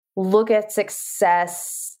look at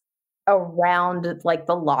success around like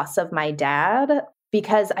the loss of my dad,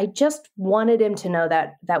 because I just wanted him to know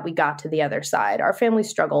that we got to the other side. Our family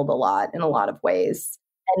struggled a lot in a lot of ways.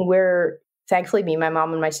 And thankfully, me, my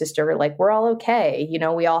mom, and my sister were like, we're all okay.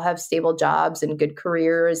 We all have stable jobs and good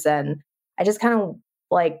careers. And I just kind of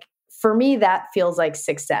like, for me, that feels like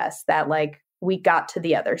success, that like we got to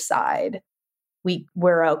the other side.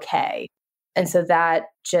 We're okay. And so that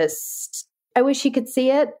just, I wish he could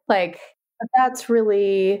see it. Like, that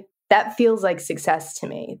feels like success to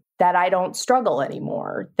me, that I don't struggle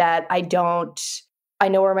anymore, that I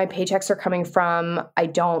know where my paychecks are coming from. I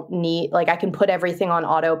don't need, like, I can put everything on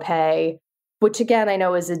auto pay, which again, I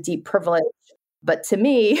know is a deep privilege. But to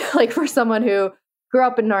me, like for someone who grew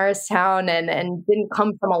up in Norristown and didn't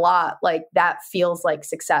come from a lot, like that feels like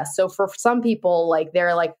success. So for some people, like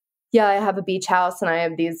they're like, yeah, I have a beach house and I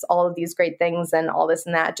have all of these great things and all this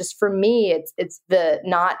and that. Just for me, it's the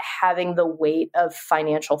not having the weight of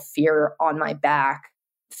financial fear on my back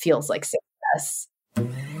feels like success.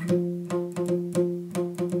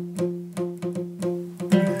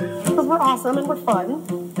 Because we're awesome and we're fun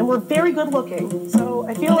and we're very good looking. So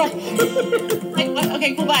I feel like...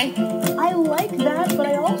 Okay, cool, bye. I like that, but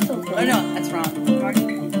I also think... Oh, no, that's wrong. You're already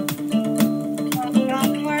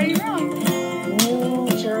wrong. New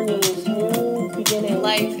journeys, new beginnings.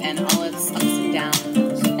 Life and all its ups and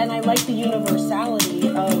downs. And I like the universality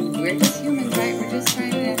of... We're just humans, right? We're just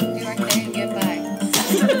trying to do our thing and get by.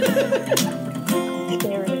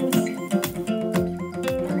 There it is.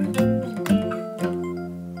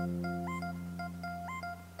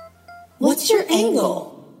 What's your angle?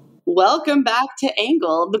 Welcome back to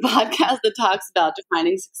Angle, the podcast that talks about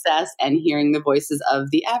defining success and hearing the voices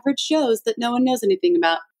of the average Joes that no one knows anything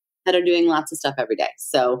about that are doing lots of stuff every day.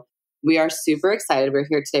 So we are super excited. We're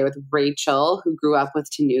here today with Rachel, who grew up with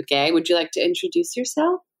Tanuke. Would you like to introduce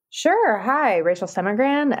yourself? Sure. Hi, Rachel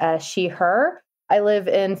Semigran, she, her. I live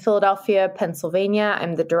in Philadelphia, Pennsylvania.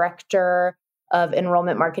 I'm the director of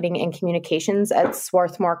enrollment marketing and communications at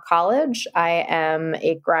Swarthmore College. I am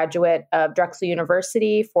a graduate of Drexel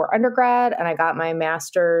University for undergrad, and I got my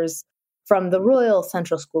master's from the Royal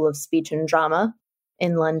Central School of Speech and Drama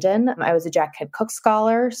in London. I was a Jack Kent Cooke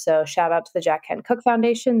scholar, so shout out to the Jack Kent Cooke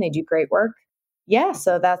Foundation. They do great work. Yeah,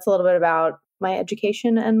 so that's a little bit about my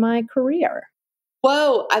education and my career.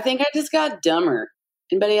 Whoa, I think I just got dumber.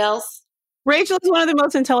 Anybody else? Rachel is one of the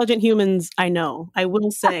most intelligent humans I know. I will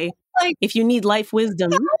say, if you need life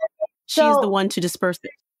wisdom, she's the one to disperse it.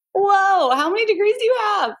 Whoa, how many degrees do you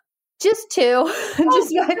have? Just two.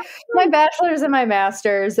 Just my bachelor's and my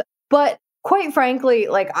master's. But quite frankly,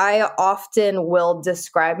 like I often will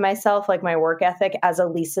describe myself, like my work ethic, as a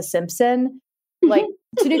Lisa Simpson. Like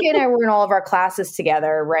Tanuke and I were in all of our classes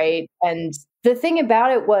together, right? And the thing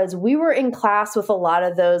about it was we were in class with a lot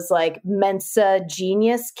of those like Mensa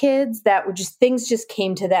genius kids that were just, things just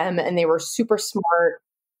came to them and they were super smart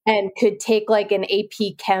and could take like an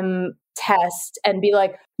AP Chem test and be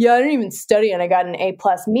like, yeah, I didn't even study and I got an A+.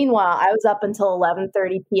 Meanwhile, I was up until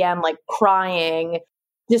 11:30 p.m. like crying,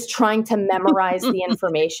 just trying to memorize the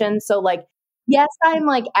information. So like, yes, I'm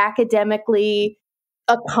like academically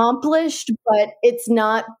accomplished, but it's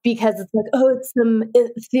not because it's like, oh, it's some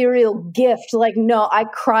ethereal gift. Like, no, I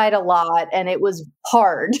cried a lot and it was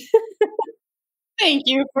hard. Thank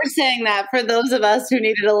you for saying that for those of us who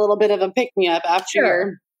needed a little bit of a pick-me-up after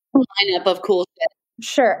your lineup of cool shit.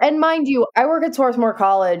 Sure. And mind you, I work at Swarthmore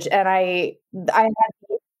College and I had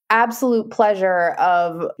the absolute pleasure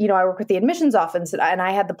of, I work with the admissions office and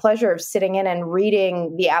I had the pleasure of sitting in and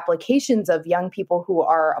reading the applications of young people who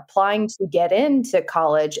are applying to get into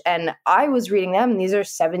college. And I was reading them and these are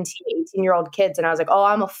 17, 18-year-old kids. And I was like, oh,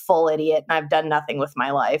 I'm a full idiot and I've done nothing with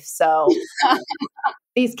my life. So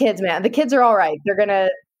these kids, man, the kids are all right.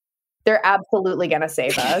 They're absolutely going to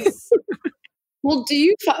save us. Well,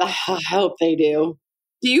 I hope they do.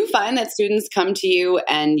 Do you find that students come to you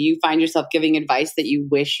and you find yourself giving advice that you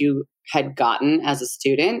wish you had gotten as a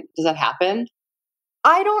student? Does that happen?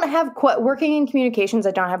 I don't have working in communications,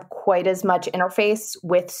 I don't have quite as much interface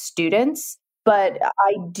with students, but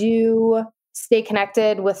I do stay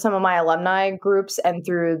connected with some of my alumni groups and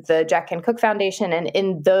through the Jack Kent Cooke Foundation. And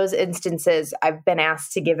in those instances, I've been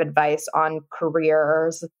asked to give advice on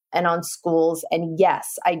careers and on schools. And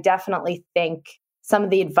yes, I definitely think some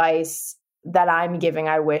of the advice that I'm giving,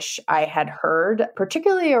 I wish I had heard,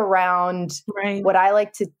 particularly around what I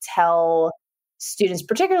like to tell students,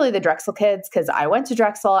 particularly the Drexel kids, because I went to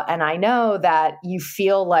Drexel and I know that you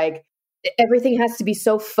feel like everything has to be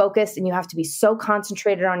so focused and you have to be so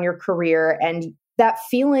concentrated on your career. And that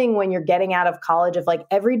feeling when you're getting out of college of like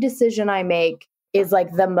every decision I make is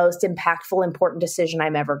like the most impactful, important decision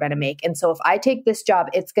I'm ever going to make. And so if I take this job,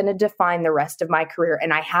 it's going to define the rest of my career.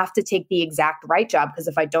 And I have to take the exact right job, because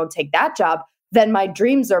if I don't take that job, then my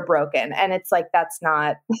dreams are broken. And it's like, that's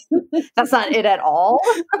not it at all.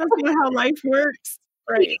 That's not how life works.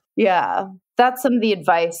 Right. Yeah. That's some of the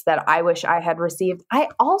advice that I wish I had received. I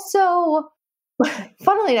also,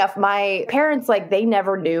 funnily enough, my parents, like, they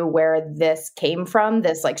never knew where this came from,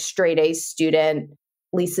 this like straight A student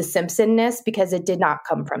Lisa Simpson-ness, because it did not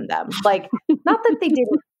come from them. Like, not that they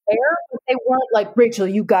didn't care, but they weren't like, Rachel,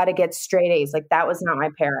 you got to get straight A's. Like, that was not my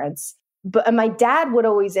parents. But my dad would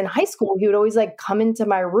always, in high school, he would always like come into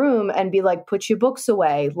my room and be like, put your books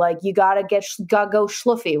away. Like, you got to go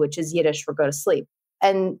schluffy, which is Yiddish for go to sleep.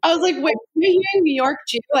 And I was like, wait, are you in New York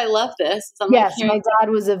Jew? I love this. Yes, my dad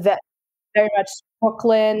was very much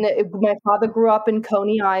Brooklyn. My father grew up in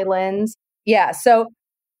Coney Island. Yeah. So,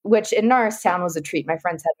 which in Norristown was a treat. My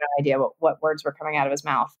friends had no idea what words were coming out of his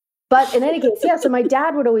mouth. But in any case, yeah. So my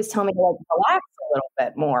dad would always tell me to like relax a little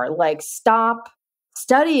bit more, like stop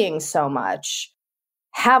studying so much,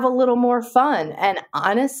 have a little more fun. And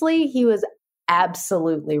honestly, he was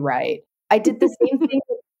absolutely right. I did the same thing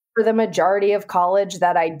for the majority of college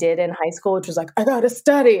that I did in high school, which was like, I got to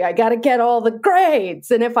study, I got to get all the grades.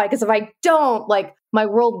 And because if I don't, like, my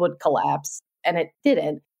world would collapse. And it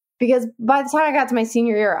didn't. Because by the time I got to my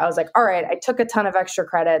senior year, I was like, all right, I took a ton of extra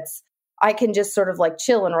credits. I can just sort of like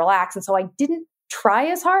chill and relax. And so I didn't try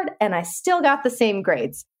as hard, and I still got the same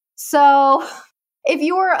grades. So if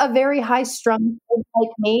you're a very high strung like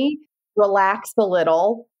me, relax a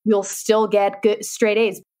little, you'll still get good straight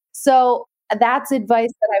A's. So that's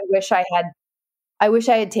advice that I wish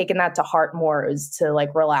I had taken that to heart more, is to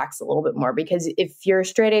like relax a little bit more, because if you're a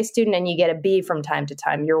straight A student and you get a B from time to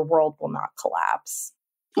time, your world will not collapse.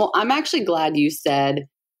 Well, I'm actually glad you said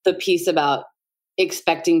the piece about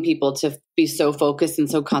expecting people to be so focused and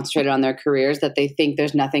so concentrated on their careers that they think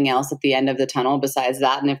there's nothing else at the end of the tunnel besides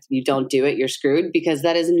that. And if you don't do it, you're screwed, because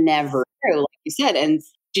that is never true, like you said. And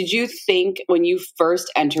did you think when you first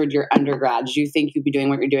entered your undergrad, did you think you'd be doing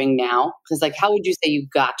what you're doing now? Because like, how would you say you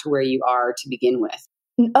got to where you are to begin with?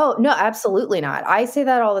 Oh, no, absolutely not. I say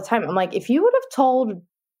that all the time. I'm like, if you would have told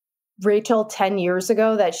Rachel 10 years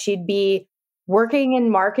ago that she'd be working in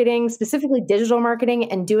marketing, specifically digital marketing,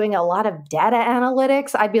 and doing a lot of data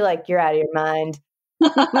analytics, I'd be like, you're out of your mind.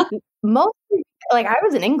 Mostly, like, I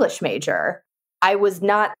was an English major. I was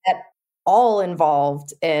not at all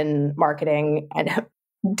involved in marketing. And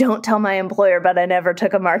don't tell my employer, but I never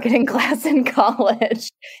took a marketing class in college.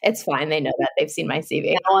 It's fine. They know that. They've seen my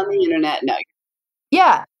CV. Now on the internet, no.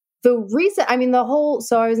 Yeah. The reason, I mean,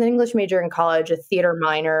 so I was an English major in college, a theater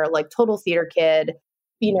minor, like total theater kid,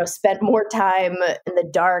 spent more time in the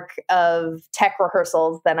dark of tech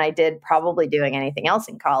rehearsals than I did probably doing anything else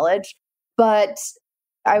in college. But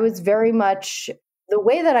I was very much, the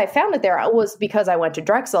way that I found it there was because I went to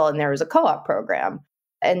Drexel and there was a co-op program.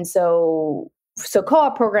 And so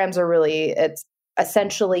co-op programs are really, it's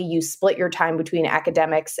essentially you split your time between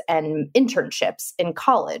academics and internships in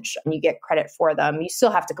college, and you get credit for them. You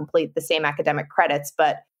still have to complete the same academic credits,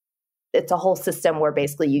 but it's a whole system where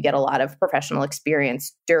basically you get a lot of professional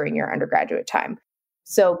experience during your undergraduate time.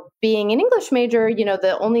 So being an English major,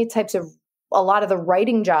 the only types of, a lot of the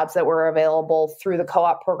writing jobs that were available through the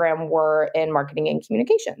co-op program were in marketing and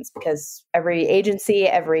communications, because every agency,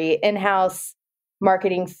 every in-house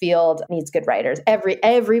marketing field needs good writers.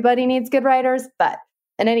 Everybody needs good writers. But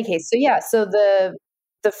in any case, so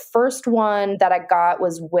the first one that I got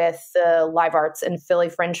was with the Live Arts and Philly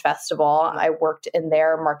Fringe Festival. I worked in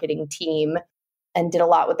their marketing team and did a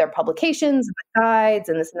lot with their publications, and guides,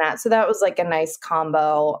 and this and that. So that was like a nice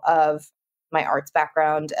combo of my arts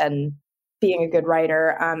background and being a good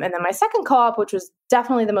writer. And then my second co-op, which was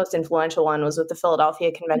definitely the most influential one, was with the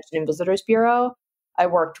Philadelphia Convention and Visitors Bureau. I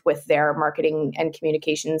worked with their marketing and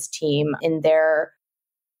communications team in their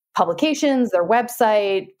publications, their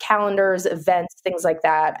website, calendars, events, things like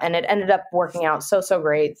that. And it ended up working out so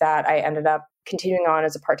great that I ended up continuing on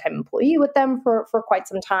as a part-time employee with them for quite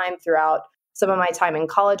some time. Throughout some of my time in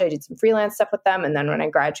college, I did some freelance stuff with them. And then when I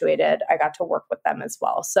graduated, I got to work with them as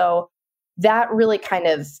well. So that really kind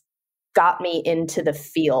of got me into the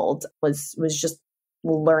field, was just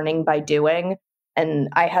learning by doing. And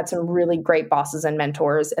I had some really great bosses and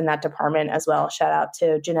mentors in that department as well. Shout out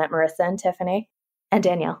to Jeanette, Marissa, and Tiffany. And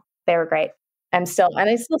Danielle. They were great. I still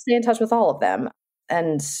stay in touch with all of them.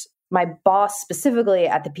 And my boss specifically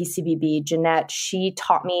at the PCBB, Jeanette, she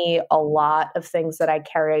taught me a lot of things that I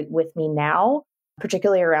carry with me now,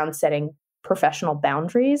 particularly around setting professional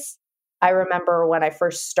boundaries. I remember when I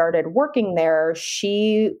first started working there,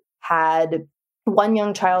 she had one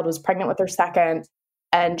young child was pregnant with her second.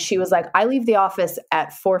 And she was like, I leave the office at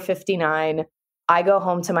 4:59. I go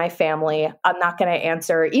home to my family. I'm not going to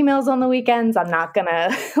answer emails on the weekends. I'm not going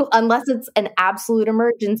to, unless it's an absolute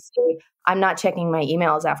emergency, I'm not checking my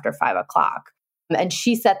emails after 5 o'clock. And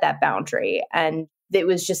she set that boundary. And it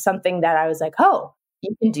was just something that I was like, oh,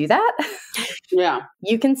 you can do that? Yeah.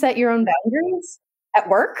 You can set your own boundaries at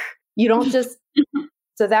work. You don't just,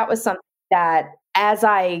 so that was something that as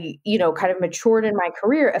I, kind of matured in my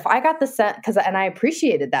career, if I got the sense, and I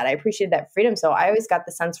appreciated that, freedom. So I always got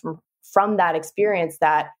the sense from that experience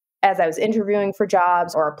that as I was interviewing for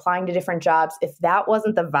jobs or applying to different jobs, if that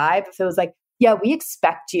wasn't the vibe, if it was like, yeah, we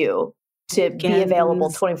expect you to be available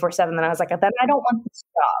 24/7, then I was like, then I don't want this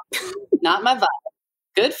job. Not my vibe.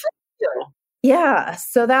 Good for you. Yeah.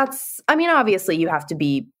 So obviously you have to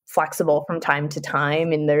be flexible from time to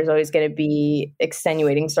time, and there's always going to be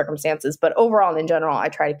extenuating circumstances. But overall, in general, I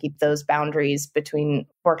try to keep those boundaries between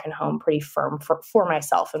work and home pretty firm for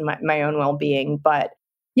myself and my own well-being. But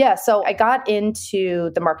yeah, so I got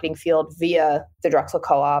into the marketing field via the Drexel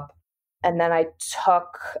Co-op. And then I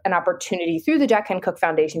took an opportunity through the Jack Henry Cook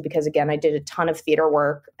Foundation because, again, I did a ton of theater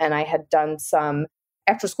work and I had done some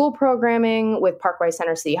after-school programming with Parkway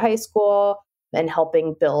Center City High School and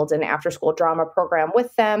helping build an after-school drama program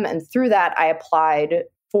with them. And through that, I applied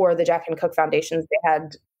for the Jack Henry Cook Foundation. They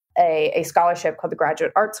had a scholarship called the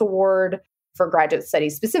Graduate Arts Award for graduate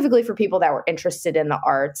studies, specifically for people that were interested in the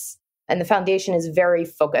arts. And the foundation is very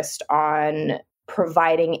focused on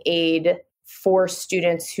providing aid for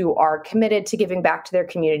students who are committed to giving back to their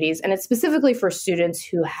communities. And it's specifically for students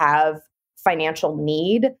who have financial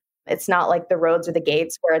need. It's not like the Rhodes or the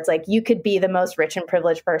Gates where it's like you could be the most rich and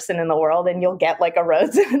privileged person in the world and you'll get like a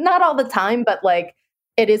Rhodes. Not all the time, but like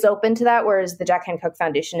it is open to that. Whereas the Jack Henry Cook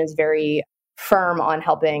Foundation is very firm on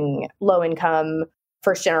helping low income,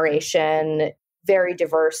 first generation, very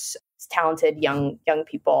diverse, talented young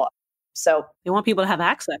people. So they want people to have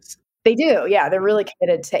access. They do. Yeah. They're really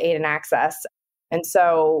committed to aid and access. And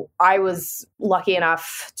so I was lucky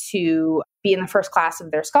enough to be in the first class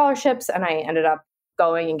of their scholarships. And I ended up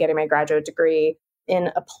going and getting my graduate degree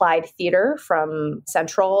in applied theater from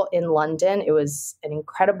Central in London. It was an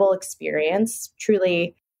incredible experience,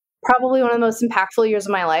 truly probably one of the most impactful years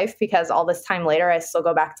of my life, because all this time later, I still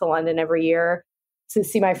go back to London every year to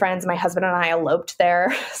see my friends. My husband and I eloped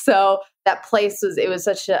there. So that place was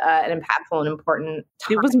such an impactful and important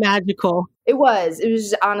time. It was magical. It was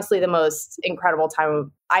just honestly the most incredible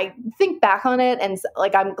time. I think back on it and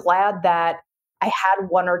like, I'm glad that I had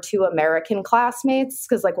one or two American classmates,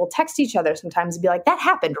 because like we'll text each other sometimes and be like, that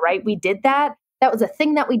happened, right? We did that. That was a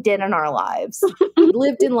thing that we did in our lives. We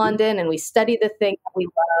lived in London and we studied the thing that we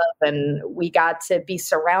love, and we got to be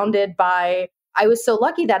surrounded by. I was so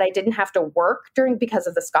lucky that I didn't have to work because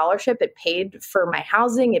of the scholarship. It paid for my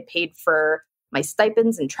housing. It paid for my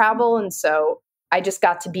stipends and travel. And so I just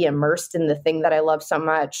got to be immersed in the thing that I love so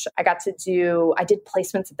much. I did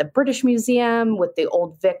placements at the British Museum with the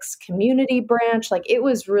Old Vics community branch. Like it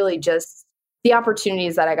was really just, the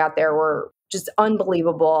opportunities that I got there were just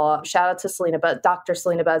unbelievable. Shout out to Dr.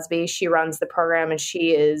 Selena Busby. She runs the program and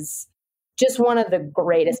she is just one of the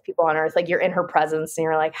greatest people on earth. Like you're in her presence and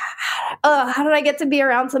you're like, how did I get to be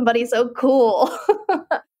around somebody so cool?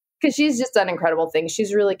 Because she's just done incredible things.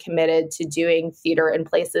 She's really committed to doing theater in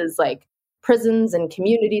places like prisons and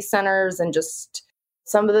community centers, and just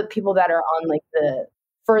some of the people that are on like the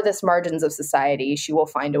furthest margins of society. She will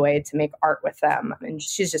find a way to make art with them. And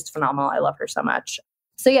she's just phenomenal. I love her so much.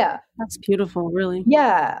 So yeah. That's beautiful, really.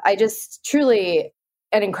 Yeah. I just truly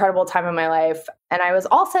an incredible time in my life. And I was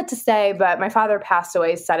all set to stay, but my father passed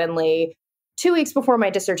away suddenly 2 weeks before my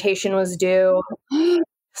dissertation was due.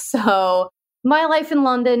 So my life in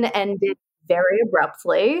London ended very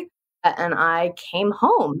abruptly and I came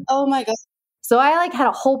home. Oh my God. So I like had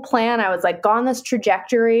a whole plan. I was like on this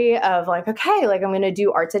trajectory of like, okay, like I'm going to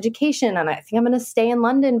do arts education and I think I'm going to stay in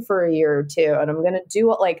London for a year or two. And I'm going to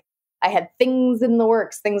do like, I had things in the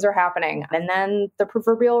works, things are happening. And then the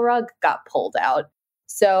proverbial rug got pulled out.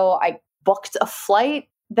 So I booked a flight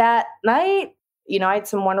that night. I had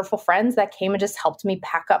some wonderful friends that came and just helped me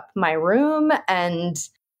pack up my room, and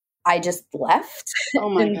I just left. Oh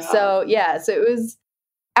my and God. So it was,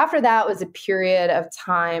 after that was a period of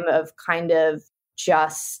time of kind of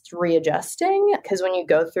just readjusting, because when you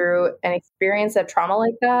go through an experience of trauma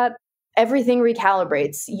like that, everything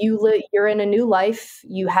recalibrates. You're in a new life.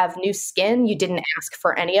 You have new skin. You didn't ask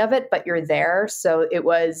for any of it, but you're there. So it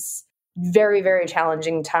was very, very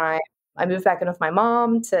challenging time. I moved back in with my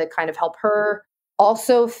mom to kind of help her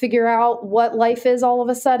also figure out what life is all of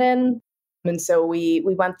a sudden. And so we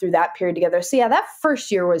went through that period together. So yeah, that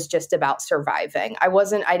first year was just about surviving.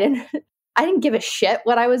 I didn't give a shit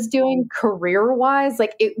what I was doing career-wise.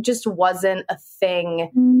 Like it just wasn't a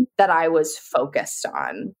thing that I was focused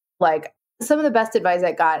on. Like some of the best advice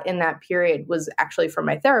I got in that period was actually from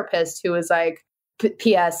my therapist, who was like,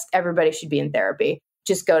 P.S. everybody should be in therapy.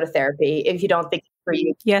 Just go to therapy. If you don't think it's for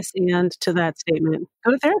you. Yes, and to that statement,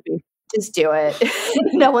 go to therapy. Just do it.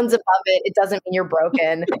 No one's above it. It doesn't mean you're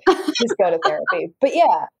broken. Just go to therapy. But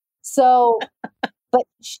yeah. So, but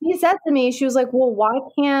she said to me, she was like, well, why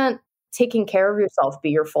can't taking care of yourself be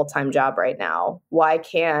your full-time job right now? Why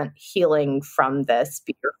can't healing from this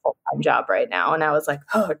be your full-time job right now? And I was like,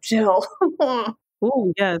 oh, Jill.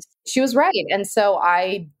 Oh, yes. She was right. And so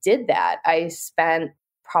I did that. I spent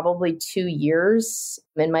probably 2 years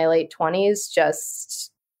in my late 20s.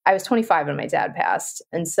 I was 25 when my dad passed.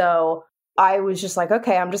 And so I was just like,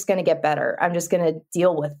 okay, I'm just going to get better. I'm just going to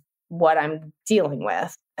deal with what I'm dealing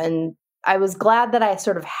with. And I was glad that I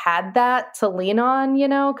sort of had that to lean on,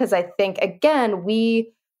 because I think, again,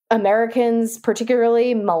 we Americans,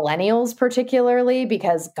 particularly millennials,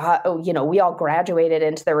 because we all graduated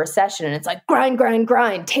into the recession and it's like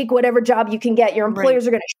grind, take whatever job you can get. Your employers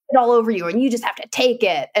are going to shit all over you and you just have to take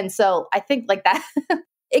it. And so I think like that,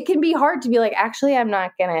 it can be hard to be like, actually, I'm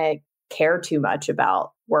not going to care too much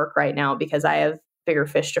about work right now because I have bigger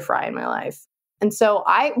fish to fry in my life. And so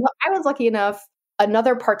I was lucky enough.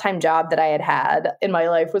 Another part-time job that I had in my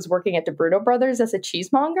life was working at DeBruno Brothers as a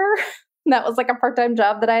cheesemonger. That was like a part-time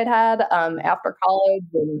job that I had after college.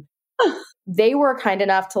 And they were kind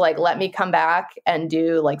enough to like let me come back and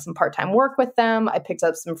do like some part-time work with them. I picked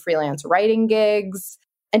up some freelance writing gigs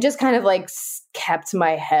and just kind of like kept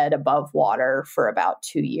my head above water for about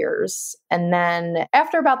 2 years. And then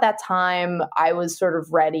after about that time, I was sort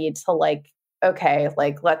of ready to like, okay,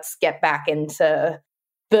 like let's get back into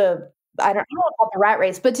I don't know about the rat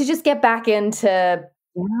race, but to just get back into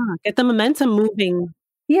get the momentum moving.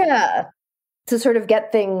 Yeah, to sort of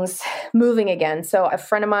get things moving again. So a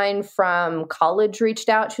friend of mine from college reached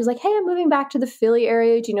out. She was like, hey, I'm moving back to the Philly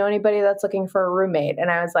area. Do you know anybody that's looking for a roommate?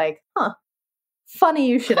 And I was like, funny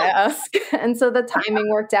you should ask. And so the timing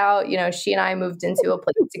worked out. She and I moved into a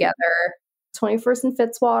place together, 21st and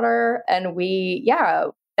Fitzwater. And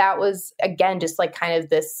that was, again, just like kind of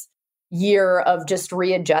this year of just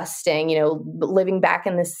readjusting, living back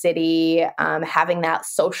in the city, having that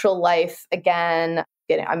social life again.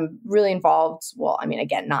 I'm really involved. Well, I mean,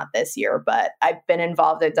 again, not this year, but I've been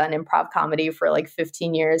involved. I've done improv comedy for like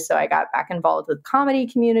 15 years. So I got back involved with the comedy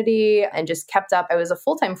community and just kept up. I was a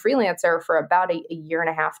full-time freelancer for about a year and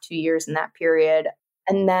a half, 2 years in that period.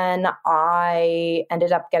 And then I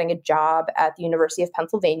ended up getting a job at the University of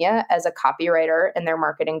Pennsylvania as a copywriter in their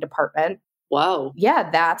marketing department. Wow. Yeah,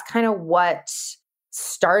 that's kind of what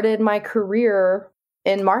started my career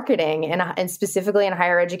in marketing and specifically in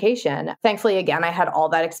higher education. Thankfully, again, I had all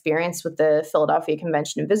that experience with the Philadelphia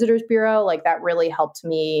Convention and Visitors Bureau. Like that really helped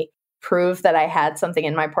me prove that I had something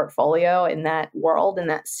in my portfolio in that world, in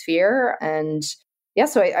that sphere. And yeah,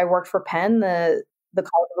 so I worked for Penn, the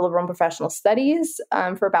College of Liberal and Professional Studies,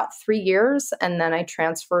 for about 3 years. And then I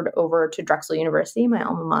transferred over to Drexel University, my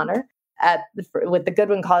alma mater, with the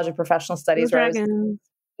Goodwin College of Professional Studies. Go Dragons.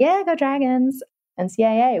 Go Dragons.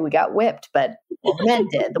 NCAA, we got whipped, but the men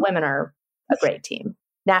did. The women are a great team.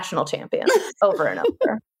 National champions over and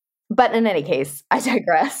over. But in any case, I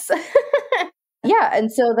digress. Yeah.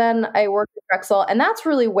 And so then I worked at Drexel, and that's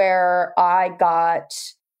really where I got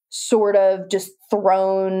sort of just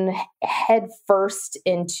thrown head first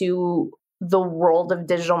into the world of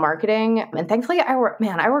digital marketing. And thankfully, I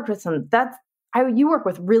worked with you work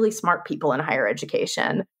with really smart people in higher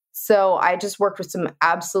education. So I just worked with some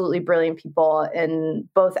absolutely brilliant people in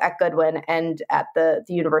both at Goodwin and at the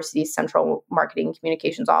university's central marketing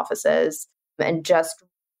communications offices, and just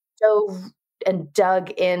dove and dug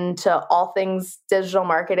into all things digital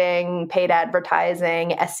marketing, paid advertising,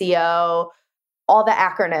 SEO, all the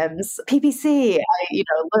acronyms, PPC. I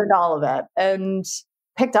learned all of it and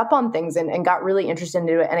picked up on things and got really interested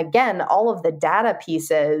into it. And again, all of the data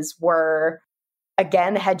pieces were,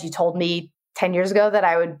 again, had you told me 10 years ago that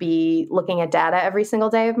I would be looking at data every single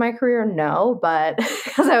day of my career? No, but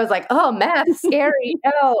because I was like, oh, math, scary,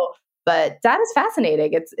 no. But data is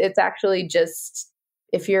fascinating. It's actually just,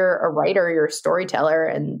 if you're a writer, you're a storyteller,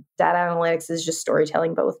 and data analytics is just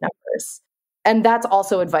storytelling, but with numbers. And that's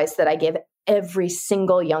also advice that I give every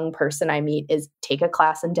single young person I meet is take a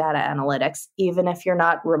class in data analytics. Even if you're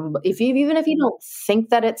not, even if you don't think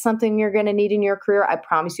that it's something you're going to need in your career, I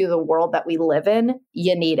promise you the world that we live in,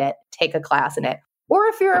 you need it. Take a class in it. Or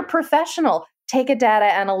if you're a professional, take a data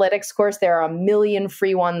analytics course. There are a million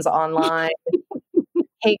free ones online.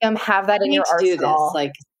 Take them, have that in your arsenal. Do this.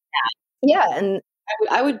 Like, yeah. And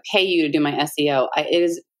I would pay you to do my SEO. It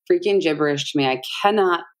is freaking gibberish to me. I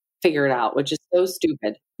cannot figure it out, which is so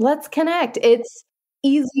stupid. Let's connect. It's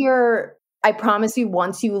easier. I promise you,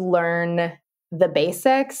 once you learn the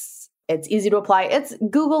basics, it's easy to apply.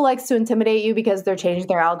 Google likes to intimidate you because they're changing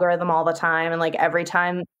their algorithm all the time. And like every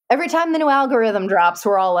time the new algorithm drops,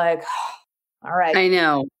 we're all like, all right. I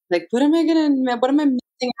know. Like, what am I missing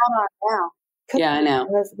out on now? Yeah, I know.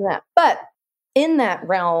 But in that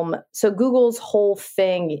realm, so Google's whole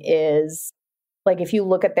thing is like, if you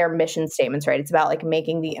look at their mission statements, right, it's about like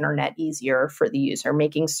making the internet easier for the user,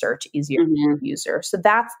 making search easier for the user. So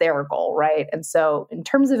that's their goal, right? And so in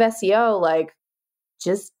terms of SEO, like,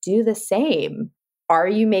 just do the same. Are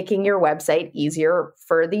you making your website easier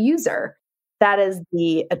for the user? That is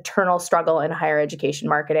the eternal struggle in higher education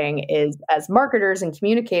marketing. Is as marketers and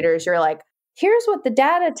communicators, you're like, here's what the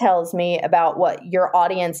data tells me about what your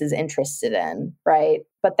audience is interested in, right?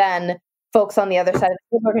 But then folks on the other side of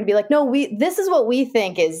the table are going to be like, no, this is what we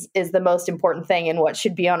think is the most important thing and what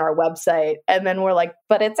should be on our website. And then we're like,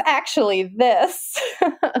 but it's actually this.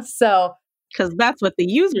 So, because that's what the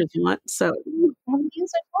users want. So the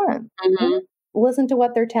users want. Listen to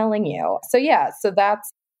what they're telling you. So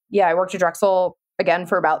I worked at Drexel again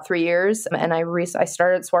for about 3 years, and I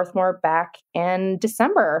started Swarthmore back in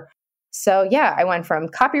December. So yeah, I went from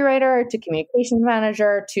copywriter to communications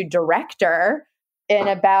manager to director in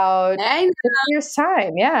about 6 years'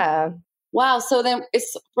 time. Yeah. Wow. So then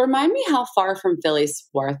remind me how far from Philly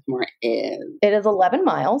Swarthmore is. It is 11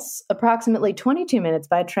 miles, approximately 22 minutes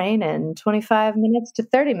by train and 25 minutes to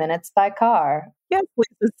 30 minutes by car. Yes,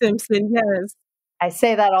 Lisa Simpson, yes. I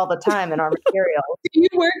say that all the time in our material. Do you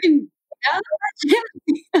work in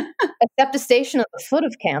Except a station at the foot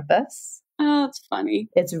of campus. Oh, it's funny.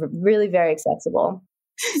 It's really very accessible.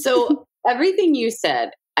 So everything you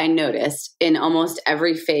said, I noticed in almost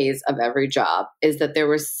every phase of every job is that there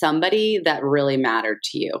was somebody that really mattered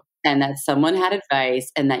to you and that someone had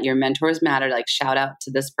advice and that your mentors mattered. Like, shout out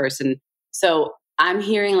to this person. So I'm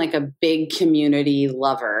hearing like a big community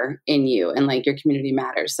lover in you and like your community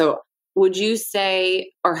matters. So would you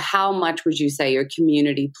say, or how much would you say your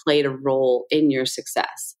community played a role in your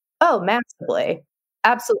success? Oh, massively.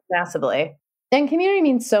 Absolutely massively. And community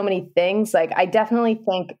means so many things. Like, I definitely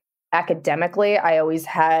think academically, I always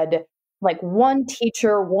had like one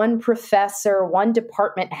teacher, one professor, one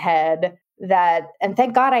department head and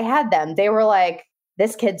thank God I had them. They were like,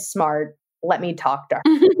 this kid's smart. Let me talk to her.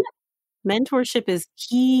 Mentorship is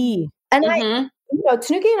key. And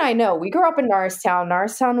Tanuki and I know, we grew up in Norristown.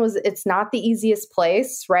 Norristown it's not the easiest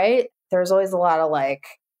place, right? There's always a lot of like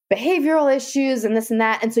behavioral issues and this and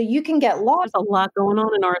that. And so you can get lost. There's a lot going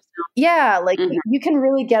on in Norristown. Yeah, like you can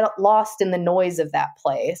really get lost in the noise of that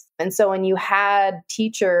place. And so when you had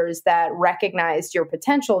teachers that recognized your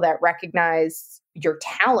potential, that recognized your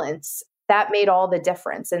talents, that made all the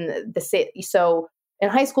difference. And so in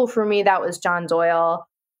high school for me, that was John Doyle.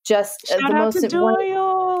 Just Shout the out most to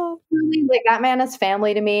Doyle. Like, that man is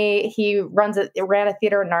family to me. He ran a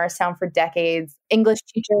theater in Norristown for decades. English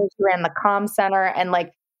teachers, who ran the comm center, and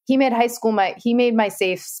like he made my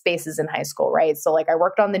safe spaces in high school, right? So like I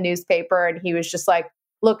worked on the newspaper, and he was just like,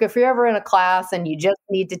 look, if you're ever in a class and you just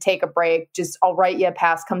need to take a break, I'll write you a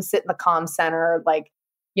pass, come sit in the comm center, like,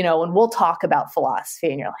 and we'll talk about philosophy.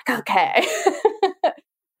 And you're like, okay.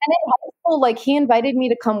 And in high school, like, he invited me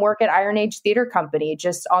to come work at Iron Age Theater Company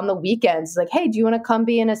just on the weekends. Like, hey, do you want to come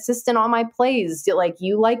be an assistant on my plays? Like,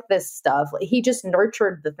 you like this stuff. Like, he just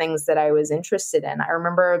nurtured the things that I was interested in. I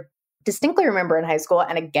distinctly remember in high school,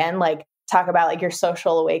 and again, like, talk about like your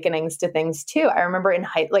social awakenings to things too. I remember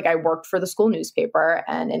I worked for the school newspaper,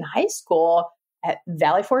 and in high school at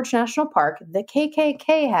Valley Forge National Park, the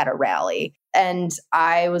KKK had a rally. And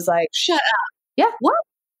I was like, shut up. Yeah. What?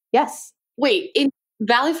 Yes. Wait, in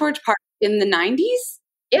Valley Forge Park in the 90s?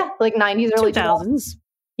 Yeah, like 90s, early 2000s.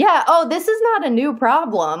 Yeah. Oh, this is not a new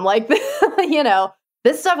problem. Like,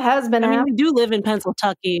 this stuff has been happening. We do live in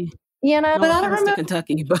Pennsylvania. But I don't remember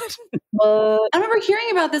Kentucky, but I remember hearing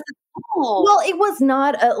about this at all. Well, it was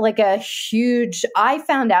not a huge. I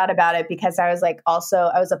found out about it because I was like, also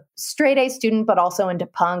I was a straight A student, but also into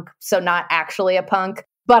punk, so not actually a punk.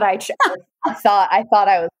 But I thought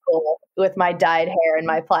I was cool with my dyed hair and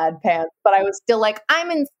my plaid pants, but I was still like, I'm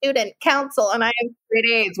in student council and I have straight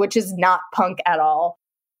A's, which is not punk at all.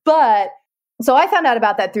 But so I found out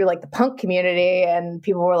about that through like the punk community, and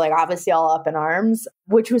people were like obviously all up in arms,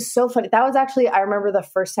 which was so funny. That was actually, I remember the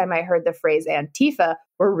first time I heard the phrase Antifa.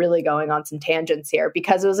 We're really going on some tangents here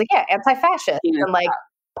because it was like, yeah, anti-fascist and like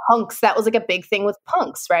punks. That was like a big thing with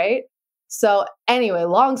punks, right? So anyway,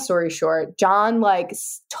 long story short, John like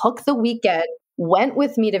took the weekend, went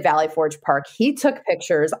with me to Valley Forge Park. He took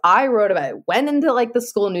pictures. I wrote about it, went into like the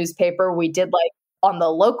school newspaper. We did like on the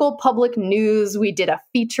local public news, we did a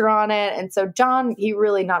feature on it. And so John, he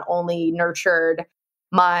really not only nurtured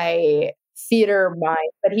my theater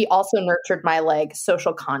mind, but he also nurtured my like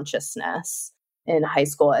social consciousness in high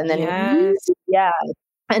school. And then, yeah.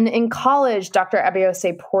 And in college, Dr.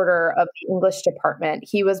 Abiose Porter of the English department,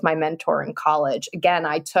 he was my mentor in college. Again,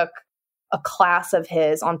 I took a class of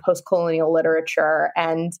his on post-colonial literature,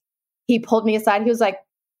 and he pulled me aside. He was like,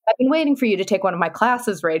 I've been waiting for you to take one of my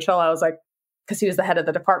classes, Rachel. I was like, because he was the head of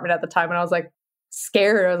the department at the time. And I was like,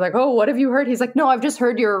 scared. I was like, oh, what have you heard? He's like, no, I've just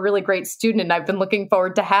heard you're a really great student, and I've been looking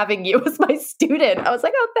forward to having you as my student. I was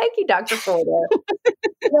like, oh, thank you, Dr. Porter.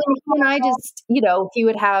 And I just, he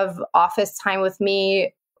would have office time with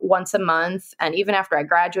me once a month. And even after I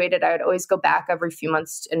graduated, I would always go back every few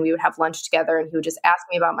months and we would have lunch together, and he would just ask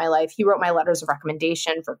me about my life. He wrote my letters of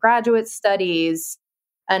recommendation for graduate studies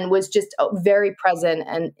and was just very present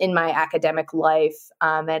and in my academic life.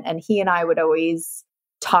 And he and I would always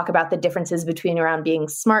talk about the differences between around being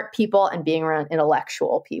smart people and being around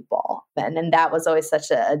intellectual people. And that was always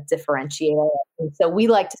such a differentiator. And so we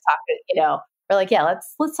like to talk, we're like, yeah,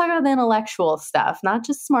 let's talk about the intellectual stuff, not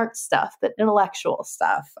just smart stuff, but intellectual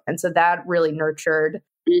stuff. And so that really nurtured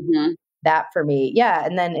that for me. Yeah.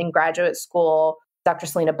 And then in graduate school, Dr.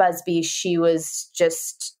 Selena Busby, she was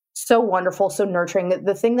just so wonderful, so nurturing.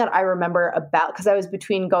 The thing that I remember about, because I was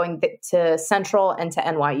between going to Central and to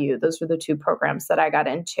NYU, those were the two programs that I got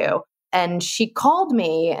into. And she called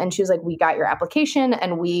me and she was like, we got your application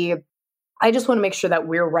and I just want to make sure that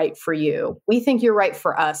we're right for you. We think you're right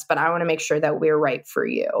for us, but I want to make sure that we're right for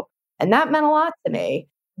you. And that meant a lot to me,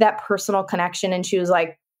 that personal connection. And she was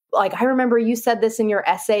like, I remember you said this in your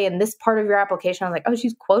essay in this part of your application. I was like, oh,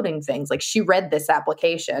 she's quoting things. Like she read this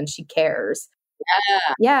application. She cares.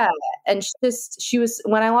 Yeah. And she was,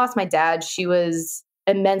 when I lost my dad, she was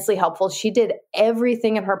immensely helpful. She did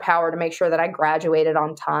everything in her power to make sure that I graduated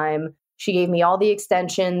on time. She gave me all the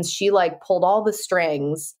extensions. She like pulled all the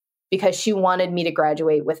strings because she wanted me to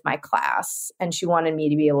graduate with my class and she wanted me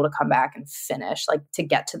to be able to come back and finish, like to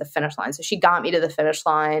get to the finish line. So she got me to the finish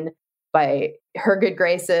line by her good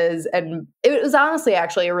graces. And it was honestly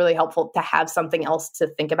actually really helpful to have something else to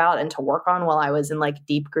think about and to work on while I was in like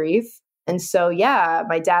deep grief. And so, yeah,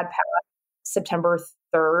 my dad passed September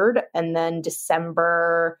 3rd, and then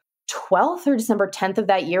December 12th or December 10th of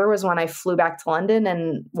that year was when I flew back to London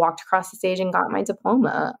and walked across the stage and got my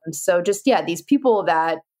diploma. And so just, yeah, these people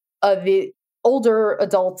that the older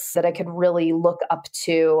adults that I could really look up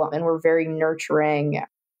to and were very nurturing.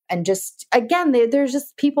 And just, again, there's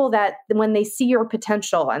just people that when they see your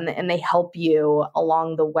potential and they help you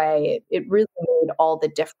along the way, it really made all the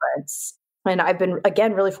difference. And I've been,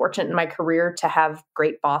 again, really fortunate in my career to have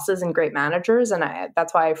great bosses and great managers. And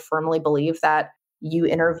that's why I firmly believe that you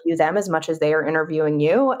interview them as much as they are interviewing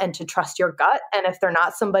you, and to trust your gut. And if they're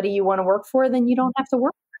not somebody you want to work for, then you don't have to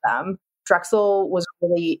work for them. Drexel was a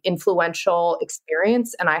really influential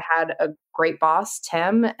experience. And I had a great boss,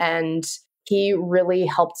 Tim, and he really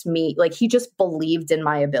helped me. Like, he just believed in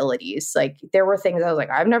my abilities. Like, there were things I was like,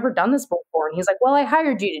 I've never done this before. And he's like, well, I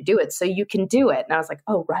hired you to do it, so you can do it. And I was like,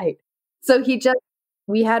 oh, right. So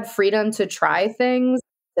we had freedom to try things,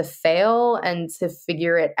 to fail, and to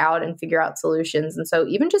figure it out and figure out solutions. And so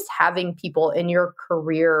even just having people in your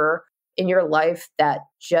career, in your life that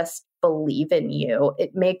just believe in you,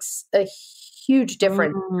 it makes a huge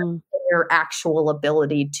difference in your actual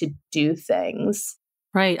ability to do things.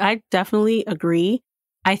 Right. I definitely agree.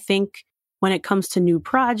 I think when it comes to new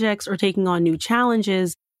projects or taking on new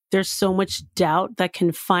challenges, there's so much doubt that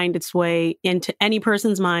can find its way into any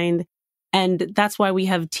person's mind. And that's why we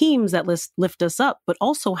have teams that lift us up, but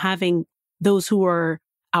also having those who are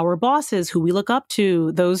our bosses, who we look up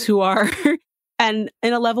to, those who are and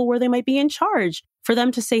in a level where they might be in charge, for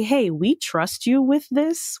them to say, hey, we trust you with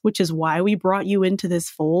this, which is why we brought you into this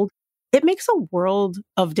fold. It makes a world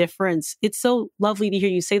of difference. It's so lovely to hear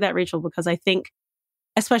you say that, Rachel, because I think,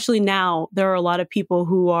 especially now, there are a lot of people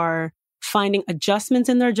who are finding adjustments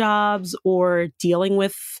in their jobs or dealing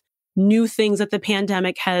with new things that the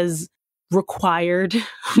pandemic has required.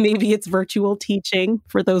 Maybe it's virtual teaching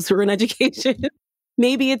for those who are in education.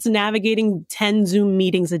 Maybe it's navigating 10 Zoom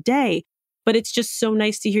meetings a day. But it's just so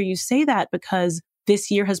nice to hear you say that, because this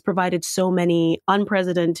year has provided so many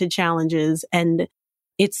unprecedented challenges. And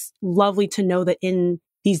it's lovely to know that in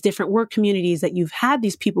these different work communities that you've had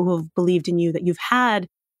these people who have believed in you, that you've had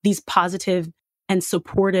these positive and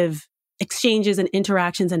supportive exchanges and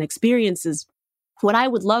interactions and experiences. What I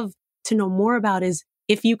would love to know more about is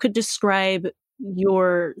if you could describe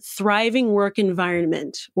your thriving work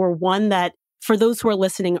environment, or one that, for those who are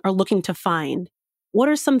listening, are looking to find. What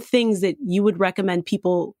are some things that you would recommend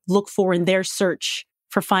people look for in their search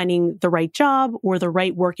for finding the right job or the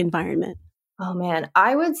right work environment? Oh man,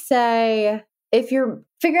 I would say figure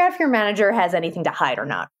out if your manager has anything to hide or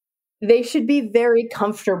not. They should be very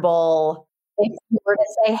comfortable if you were to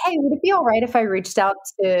say, hey, would it be all right if I reached out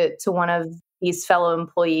to one of these fellow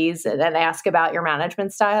employees and ask about your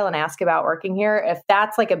management style and ask about working here? If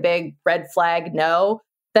that's like a big red flag, no,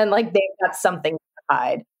 then like they've got something to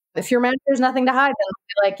hide. If your manager's nothing to hide, then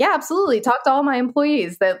they're like, yeah, absolutely. Talk to all my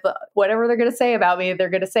employees that whatever they're going to say about me, they're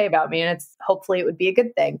going to say about me. And hopefully it would be a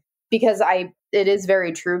good thing, because it is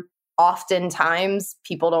very true. Oftentimes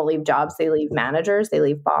people don't leave jobs. They leave managers, they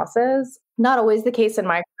leave bosses. Not always the case in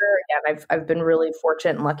my career. Again, I've been really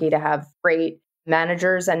fortunate and lucky to have great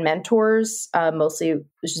managers and mentors. Mostly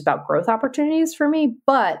it's just about growth opportunities for me,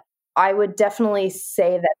 but I would definitely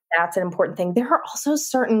say that that's an important thing. There are also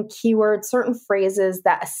certain keywords, certain phrases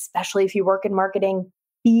that, especially if you work in marketing,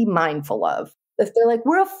 be mindful of. If they're like,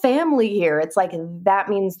 we're a family here, it's like, that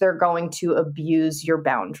means they're going to abuse your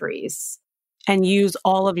boundaries. And use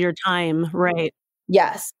all of your time, right?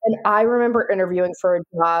 Yes. And I remember interviewing for a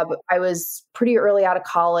job. I was pretty early out of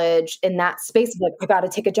college in that space of like, I got to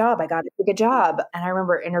take a job. And I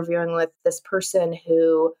remember interviewing with this person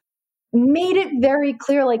who made it very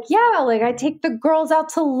clear, like, yeah, like I take the girls out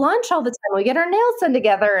to lunch all the time. We get our nails done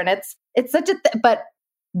together. And it's such but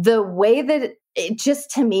the way that it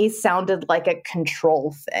just to me sounded like a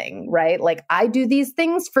control thing, right? Like, I do these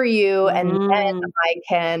things for you and then I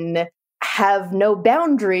can have no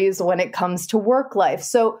boundaries when it comes to work life.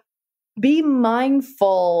 So be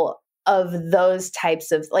mindful of those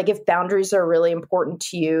types of, like, if boundaries are really important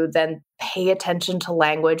to you, then pay attention to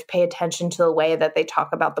language, pay attention to the way that they talk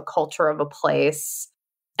about the culture of a place.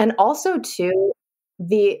 And also too,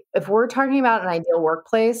 if we're talking about an ideal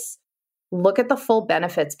workplace, look at the full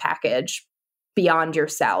benefits package beyond your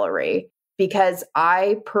salary. Because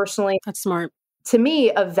I personally, that's smart. To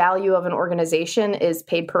me, a value of an organization is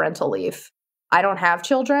paid parental leave. I don't have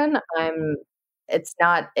children. It's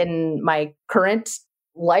not in my current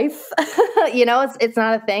life. It's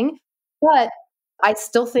not a thing. But I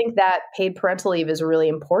still think that paid parental leave is really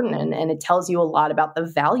important, and it tells you a lot about the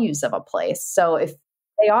values of a place. So if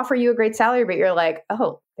they offer you a great salary, but you're like,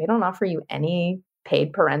 oh, they don't offer you any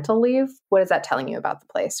paid parental leave, what is that telling you about the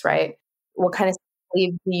place, right? What kind of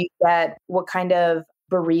leave do you get? What kind of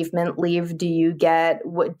bereavement leave do you get?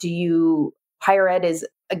 Higher ed is,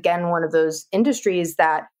 again, one of those industries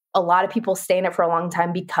that a lot of people stay in it for a long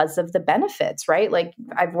time because of the benefits, right? Like,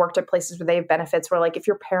 I've worked at places where they have benefits where, like, if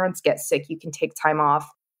your parents get sick, you can take time off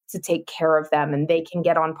to take care of them, and they can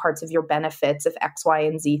get on parts of your benefits if X, Y,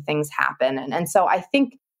 and Z things happen. And so I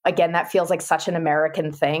think, again, that feels like such an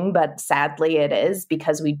American thing, but sadly it is,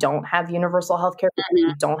 because we don't have universal healthcare.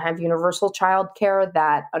 We don't have universal childcare,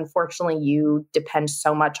 that unfortunately you depend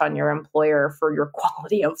so much on your employer for your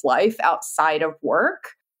quality of life outside of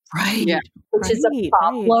work. Right. Yeah. Which is a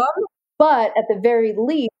problem. Right. But at the very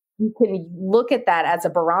least, you can look at that as a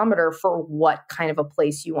barometer for what kind of a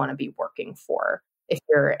place you want to be working for if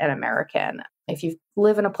you're an American. If you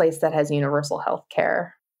live in a place that has universal health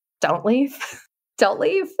care, don't leave. Don't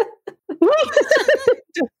leave.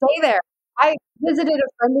 Just stay there. I visited a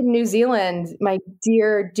friend in New Zealand, my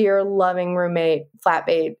dear, dear, loving roommate,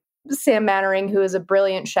 flatmate, Sam Mannering, who is a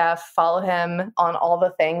brilliant chef. Follow him on all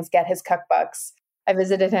the things, get his cookbooks. I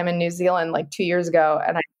visited him in New Zealand like 2 years ago,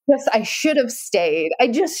 and I should have stayed. I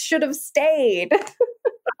just should have stayed.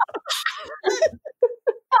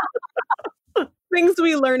 Things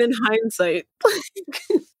we learn in hindsight.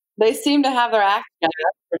 They seem to have their act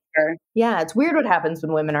together, for sure. Yeah, it's weird what happens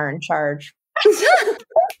when women are in charge.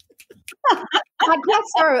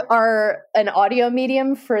 Podcasts are an audio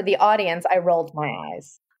medium. For the audience, I rolled my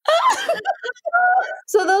eyes.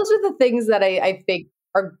 So those are the things that I think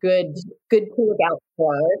are good to look out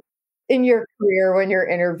for in your career when you're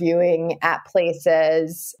interviewing at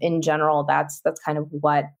places. In general, that's kind of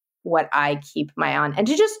what I keep my eye on. And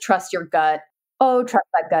to just trust your gut. Oh, trust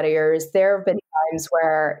that gut of yours. There have been times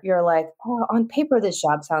where you're like, oh, on paper, this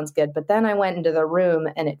job sounds good. But then I went into the room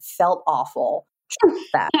and it felt awful. Trust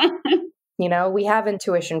that. We have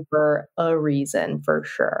intuition for a reason, for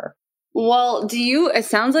sure. Well, it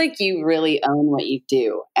sounds like you really own what you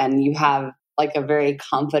do, and you have like a very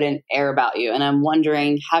confident air about you. And I'm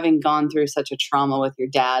wondering, having gone through such a trauma with your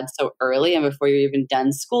dad so early and before you're even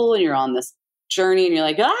done school and you're on this journey and you're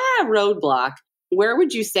like, roadblock, where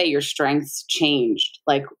would you say your strengths changed?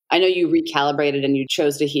 Like, I know you recalibrated and you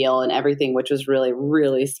chose to heal and everything, which was really,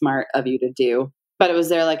 really smart of you to do. But was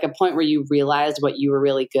there like a point where you realized what you were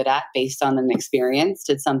really good at based on an experience?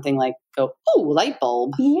 Did something like go, oh, light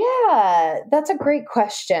bulb? Yeah, that's a great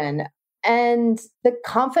question. And the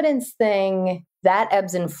confidence thing, that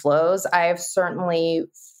ebbs and flows. I have certainly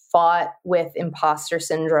fought with imposter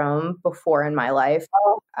syndrome before in my life.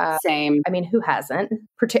 Same. I mean, who hasn't?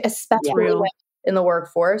 Especially in the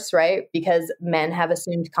workforce, right? Because men have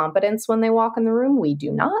assumed competence when they walk in the room. We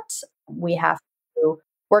do not. We have to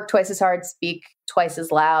work twice as hard, speak twice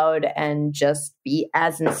as loud, and just be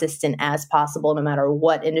as insistent as possible, no matter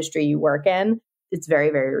what industry you work in. It's very,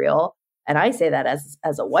 very real. And I say that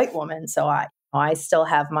as a white woman. So I still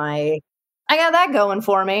have I got that going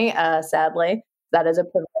for me, sadly. That is a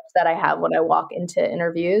privilege that I have when I walk into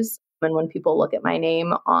interviews. And when people look at my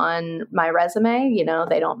name on my resume,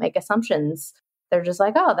 they don't make assumptions. They're just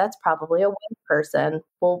like, oh, that's probably a white person.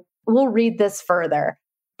 We'll read this further.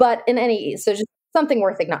 But so just something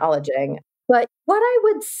worth acknowledging. But what I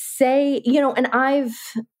would say, and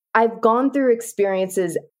I've gone through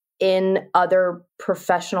experiences in other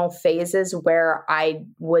professional phases where I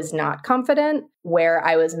was not confident, where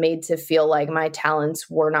I was made to feel like my talents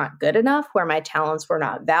were not good enough, where my talents were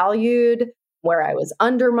not valued, where I was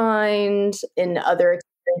undermined in other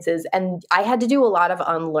experiences. And I had to do a lot of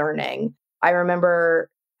unlearning. I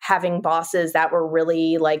remember having bosses that were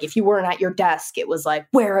really like, if you weren't at your desk, it was like,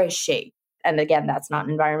 where is she? And again, that's not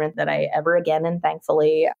an environment that I ever again, and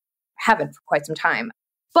thankfully haven't for quite some time.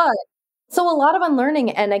 But so a lot of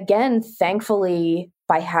unlearning. And again, thankfully,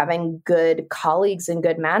 by having good colleagues and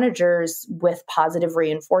good managers with positive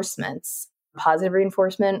reinforcements. Positive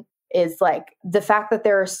reinforcement is like the fact that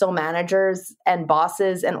there are still managers and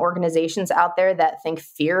bosses and organizations out there that think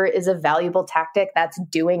fear is a valuable tactic that's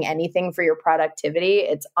doing anything for your productivity.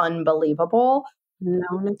 It's unbelievable. No,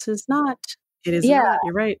 it is not. It is not.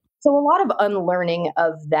 You're right. So a lot of unlearning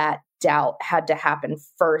of that doubt had to happen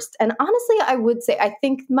first. And honestly, I would say, I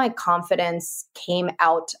think my confidence came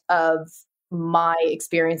out of my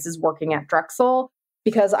experiences working at Drexel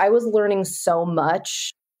because I was learning so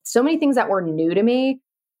much, so many things that were new to me.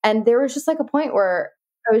 And there was just like a point where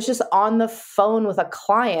I was just on the phone with a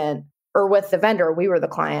client or with the vendor. We were the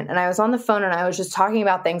client. And I was on the phone and I was just talking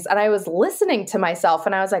about things and I was listening to myself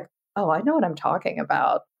and I was like, oh, I know what I'm talking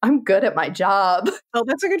about. I'm good at my job. Oh,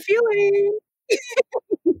 that's a good feeling.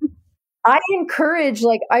 I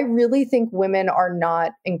really think women are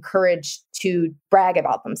not encouraged to brag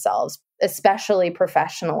about themselves, especially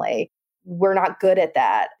professionally. We're not good at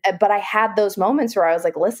that. But I had those moments where I was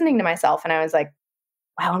like listening to myself and I was like,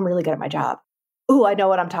 wow, I'm really good at my job. Ooh, I know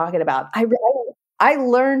what I'm talking about. I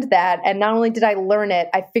learned that. And not only did I learn it,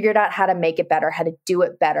 I figured out how to make it better, how to do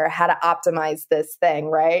it better, how to optimize this thing,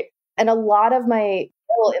 right? And a lot of my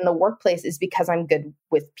skill in the workplace is because I'm good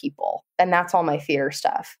with people. And that's all my theater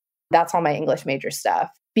stuff. That's all my English major stuff.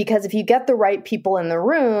 Because if you get the right people in the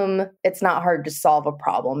room, it's not hard to solve a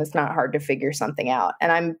problem. It's not hard to figure something out.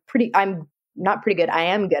 And I'm not pretty good. I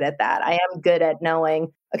am good at that. I am good at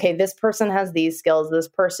knowing, okay, this person has these skills. This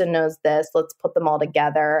person knows this. Let's put them all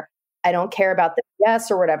together. I don't care about the BS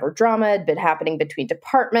or whatever drama had been happening between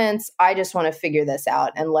departments. I just want to figure this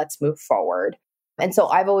out and let's move forward. And so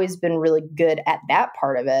I've always been really good at that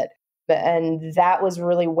part of it. And that was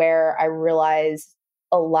really where I realized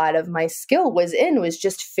a lot of my skill was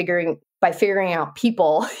just figuring out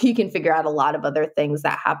people, you can figure out a lot of other things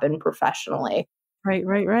that happen professionally.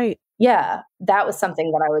 Right. Yeah, that was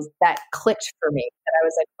something that clicked for me. That I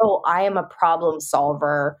was like, oh, I am a problem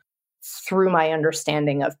solver through my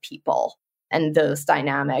understanding of people and those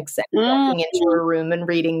dynamics and walking into a room and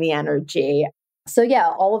reading the energy. So yeah,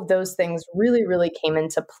 all of those things really, really came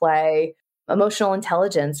into play. Emotional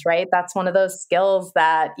intelligence, right? That's one of those skills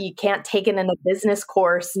that you can't take it in a business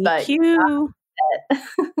course, but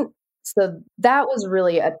so that was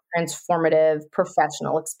really a transformative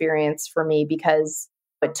professional experience for me because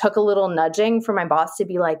it took a little nudging for my boss to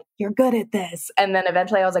be like, you're good at this. And then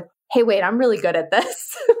eventually I was like, hey, wait, I'm really good at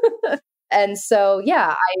this. And so,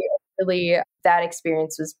 yeah, that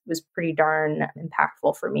experience was pretty darn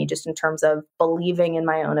impactful for me just in terms of believing in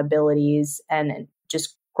my own abilities and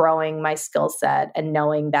just growing my skill set and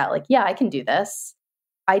knowing that like, yeah, I can do this.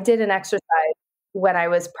 I did an exercise when I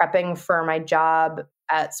was prepping for my job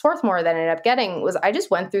at Swarthmore that I ended up getting was I just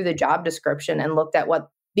went through the job description and looked at what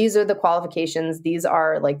these are the qualifications. These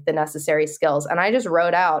are like the necessary skills. And I just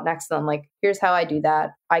wrote out next to them, like, here's how I do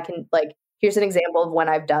that. I can here's an example of when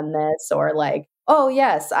I've done this or like, oh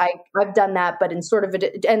yes, I've done that, but in sort of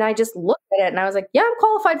and I just looked at it and I was like, yeah, I'm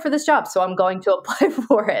qualified for this job. So I'm going to apply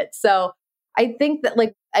for it. So I think that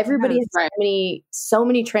like everybody has right. so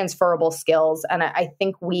many transferable skills. And I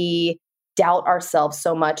think we doubt ourselves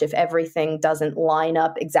so much if everything doesn't line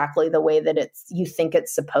up exactly the way that you think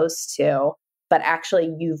it's supposed to. But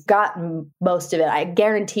actually, you've gotten most of it. I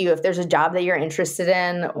guarantee you, if there's a job that you're interested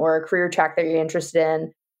in or a career track that you're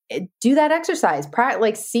interested in, do that exercise.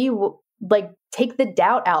 Take the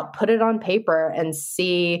doubt out, put it on paper and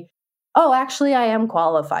see, oh, actually, I am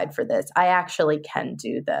qualified for this. I actually can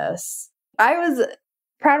do this. I was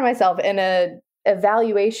proud of myself in a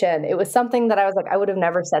evaluation. It was something that I was like, I would have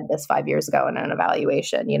never said this 5 years ago in an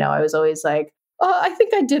evaluation. You know, I was always like, oh, I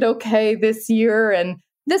think I did okay this year. And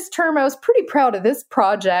this term, I was pretty proud of this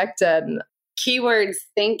project. And keywords,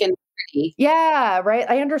 think and pretty. Yeah, right.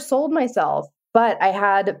 I undersold myself, but I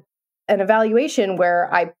had an evaluation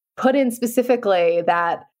where I put in specifically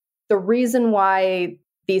that the reason why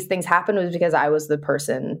these things happened was because I was the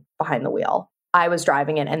person behind the wheel. I was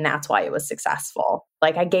driving it, and that's why it was successful.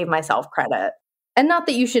 Like, I gave myself credit. And not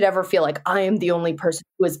that you should ever feel like I am the only person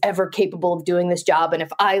who is ever capable of doing this job. And if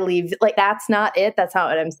I leave, like, that's not it. That's not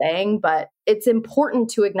what I'm saying. But it's important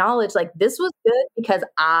to acknowledge, like, this was good because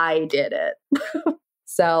I did it.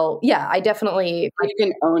 So, yeah, I definitely... You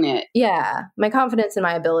can own it. Yeah. My confidence in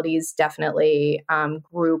my abilities definitely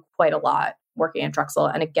grew quite a lot working at Drexel.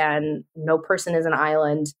 And again, no person is an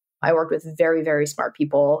island. I worked with very, very smart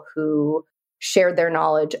people who shared their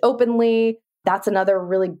knowledge openly. That's another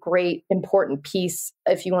really great, important piece.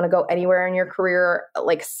 If you want to go anywhere in your career,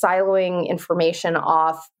 like siloing information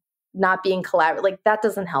off, not being collaborative, like that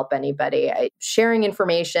doesn't help anybody. Sharing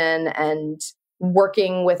information and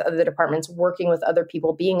working with other departments, working with other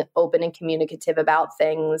people, being open and communicative about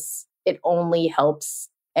things, it only helps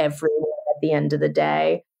everyone at the end of the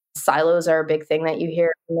day. Silos are a big thing that you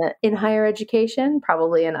hear in higher education,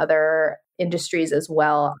 probably in other industries as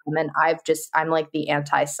well. And I'm like the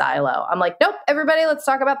anti-silo. I'm like, nope, everybody, let's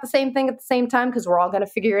talk about the same thing at the same time because we're all going to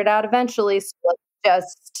figure it out eventually. So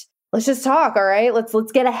let's just talk. All right, let's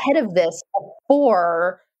get ahead of this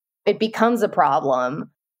before it becomes a problem.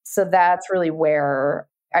 So that's really where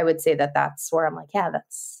I would say that's where I'm like, yeah,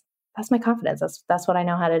 that's my confidence. That's what I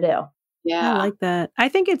know how to do. Yeah, I like that. I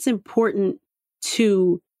think it's important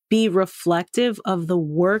to be reflective of the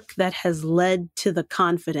work that has led to the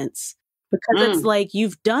confidence. Because it's like,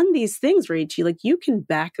 you've done these things, Rachie, like you can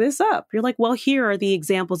back this up. You're like, well, here are the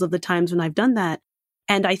examples of the times when I've done that.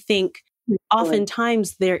 And I think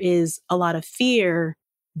oftentimes there is a lot of fear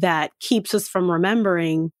that keeps us from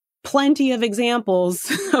remembering plenty of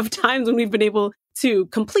examples of times when we've been able to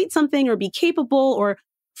complete something or be capable or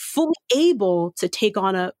fully able to take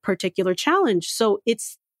on a particular challenge. So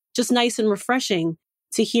it's just nice and refreshing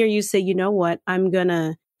to hear you say, you know what, I'm going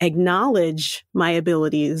to acknowledge my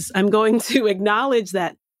abilities. I'm going to acknowledge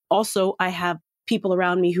that also I have people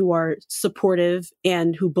around me who are supportive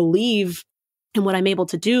and who believe in what I'm able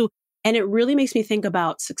to do. And it really makes me think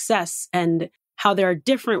about success and how there are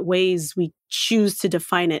different ways we choose to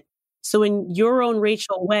define it. So in your own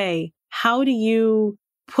Rachel way, how do you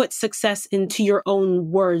put success into your own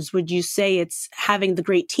words? Would you say it's having the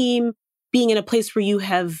great team, being in a place where you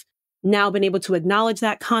have now been able to acknowledge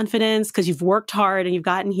that confidence because you've worked hard and you've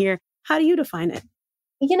gotten here? How do you define it?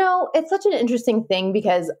 You know, it's such an interesting thing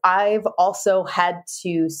because I've also had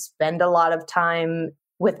to spend a lot of time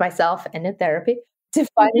with myself and in therapy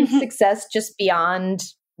defining success just beyond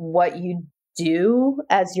what you do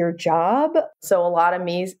as your job. So a lot of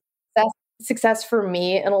success for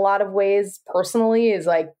me in a lot of ways personally is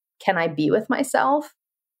like, can I be with myself?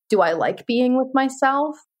 Do I like being with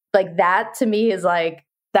myself? Like that to me is like,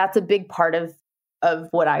 that's a big part of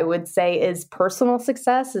what I would say is personal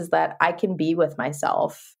success, is that I can be with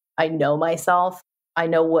myself. I know myself. I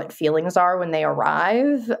know what feelings are when they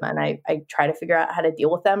arrive. And I try to figure out how to deal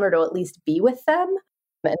with them or to at least be with them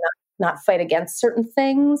and not fight against certain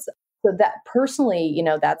things. So that personally, you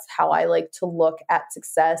know, that's how I like to look at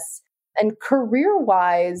success. And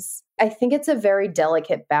career-wise, I think it's a very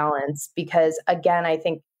delicate balance because, again, I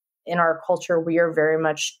think in our culture, we are very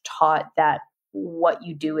much taught that what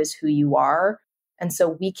you do is who you are. And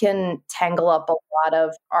so we can tangle up a lot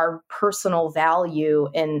of our personal value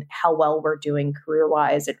in how well we're doing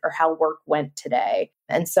career-wise or how work went today.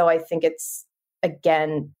 And so I think it's,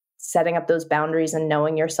 again, setting up those boundaries and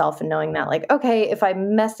knowing yourself and knowing that, like, okay, if I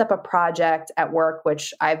messed up a project at work,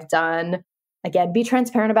 which I've done, again, be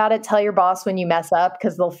transparent about it. Tell your boss when you mess up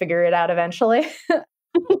because they'll figure it out eventually.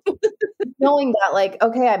 Knowing that, like,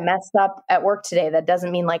 okay, I messed up at work today, that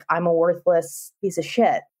doesn't mean like I'm a worthless piece of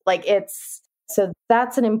shit. Like so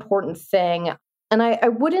that's an important thing. And I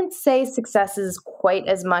wouldn't say success is quite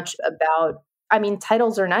as much about I mean,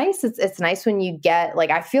 titles are nice. It's nice when you get, like,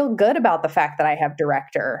 I feel good about the fact that I have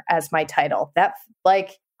director as my title. That,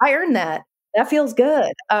 like, I earned that. That feels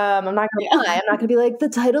good. I'm not going to lie. I'm not going to be like, the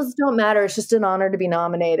titles don't matter. It's just an honor to be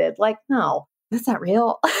nominated. Like, no, that's not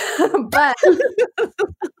real. But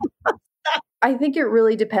I think it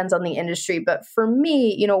really depends on the industry. But for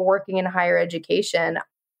me, you know, working in higher education,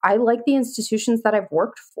 I like the institutions that I've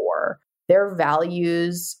worked for. Their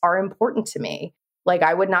values are important to me. Like,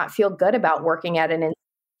 I would not feel good about working at an institution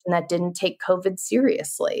that didn't take COVID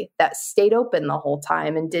seriously, that stayed open the whole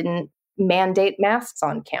time and didn't mandate masks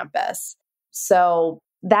on campus. So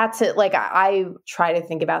that's it. Like, I try to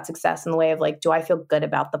think about success in the way of, like, do I feel good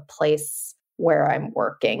about the place where I'm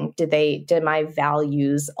working? Did my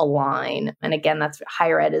values align? And again, that's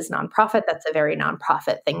higher ed is nonprofit. That's a very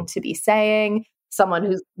nonprofit thing to be saying. Someone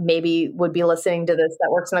who maybe would be listening to this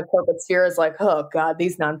that works in the corporate sphere is like, oh God,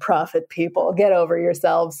 these nonprofit people, get over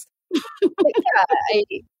yourselves. But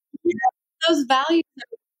those values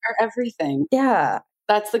are everything. Yeah.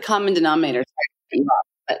 That's the common denominator.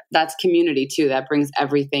 But that's community too. That brings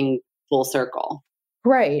everything full circle.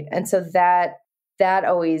 Right. And so that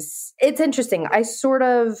always, it's interesting. I sort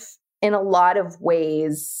of, in a lot of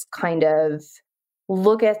ways, kind of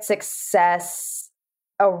look at success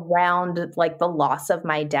around, like, the loss of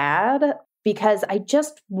my dad, because I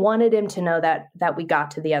just wanted him to know that we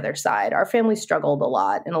got to the other side. Our family struggled a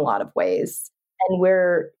lot in a lot of ways. And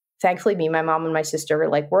thankfully, me, my mom, and my sister were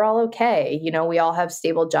like, we're all okay. You know, we all have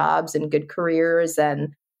stable jobs and good careers. And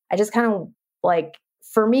I just kind of, like,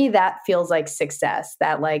 for me, that feels like success,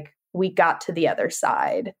 that, like, we got to the other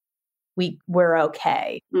side. We're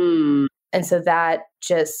okay. Mm. And so that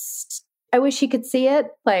just, I wish he could see it.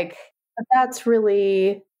 Like, that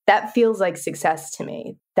feels like success to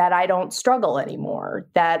me, that I don't struggle anymore,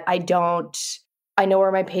 that I know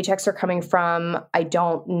where my paychecks are coming from. I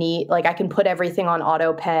don't need, like, I can put everything on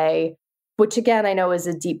auto pay, which again, I know is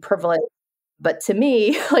a deep privilege. But to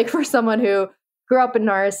me, like, for someone who grew up in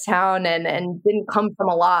Norristown and didn't come from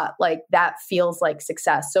a lot, like, that feels like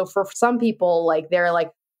success. So for some people, like, they're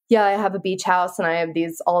like, yeah, I have a beach house and I have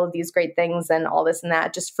all of these great things and all this and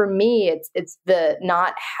that. Just for me, it's the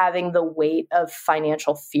not having the weight of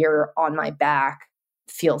financial fear on my back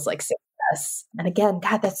feels like success. And again,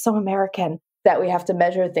 God, that's so American that we have to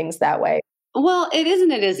measure things that way. Well, it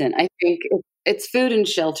isn't. I think it's food and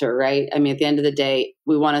shelter, right? I mean, at the end of the day,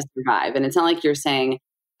 we want to survive. And it's not like you're saying,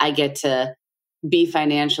 I get to be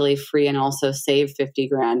financially free and also save 50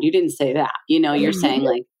 grand. You didn't say that. You know, you're saying,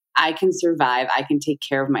 like, I can survive. I can take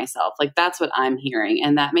care of myself. Like, that's what I'm hearing.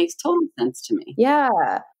 And that makes total sense to me.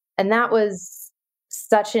 Yeah. And that was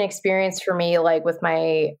such an experience for me, like, with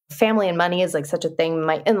my family, and money is, like, such a thing.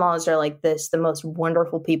 My in-laws are, like, the most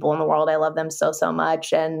wonderful people in the world. I love them so, so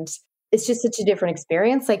much. And it's just such a different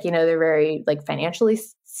experience. Like, you know, they're very, like, financially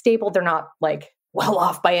stable. They're not, like, well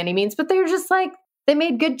off by any means, but they're just, like, they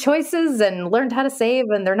made good choices and learned how to save,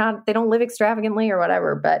 and they don't live extravagantly or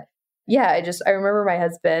whatever. But yeah, I remember my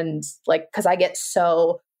husband, like, because I get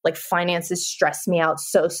so, like, finances stress me out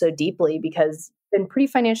so, so deeply, because I've been pretty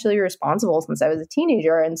financially responsible since I was a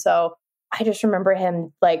teenager. And so I just remember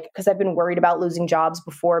him, like, because I've been worried about losing jobs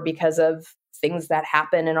before because of things that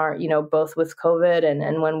happen in our, you know, both with COVID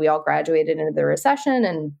and when we all graduated into the recession,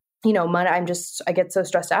 and, you know, money, I get so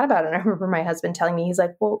stressed out about it. And I remember my husband telling me, he's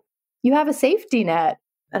like, well, you have a safety net.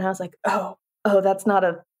 And I was like, oh, that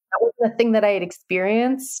wasn't a thing that I had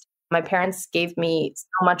experienced. My parents gave me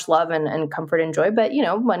so much love and comfort and joy, but, you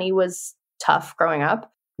know, money was tough growing up.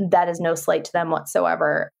 That is no slight to them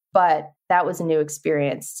whatsoever. But that was a new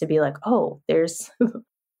experience to be like, oh, there's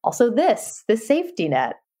also this safety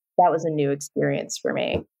net. That was a new experience for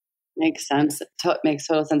me. Makes sense. Makes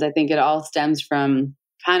total sense. I think it all stems from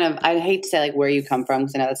kind of, I hate to say, like, where you come from,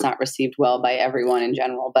 because I know that's not received well by everyone in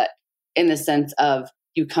general, but in the sense of,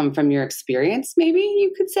 you come from your experience, maybe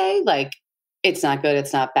you could say, like, it's not good,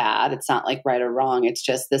 it's not bad, it's not, like, right or wrong. It's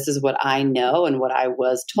just, this is what I know and what I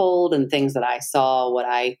was told and things that I saw, what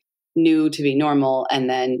I knew to be normal. And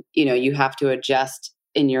then, you know, you have to adjust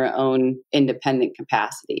in your own independent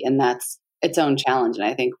capacity. And that's its own challenge. And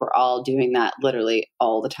I think we're all doing that literally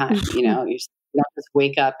all the time. You know, you don't just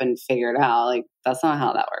wake up and figure it out. Like, that's not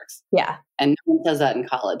how that works. Yeah. And no one does that in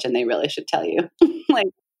college, and they really should tell you. Like,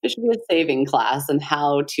 there should be a saving class on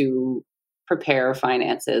how to prepare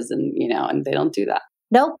finances, and, you know, and they don't do that.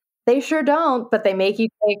 Nope, they sure don't. But they make you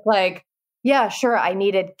take, like, yeah, sure, I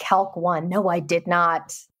needed Calc 1. No, I did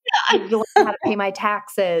not. I need to learn how to pay my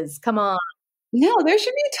taxes. Come on. No, there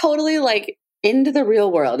should be totally, like, into the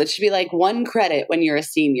real world. It should be like 1 credit when you're a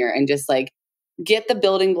senior, and just, like, get the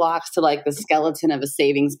building blocks to like the skeleton of a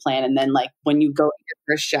savings plan. And then like when you go to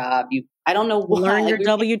your first job, I don't know what. Learn your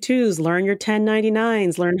W-2s, learn your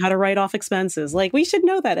 1099s, learn how to write off expenses. Like we should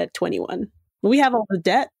know that at 21. We have all the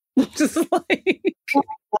debt, just like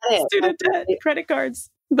student debt, credit cards.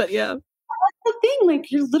 But yeah. That's the thing.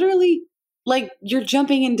 Like you're literally like you're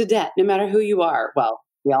jumping into debt no matter who you are. Well,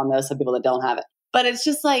 we all know some people that don't have it. But it's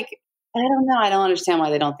just like, I don't know. I don't understand why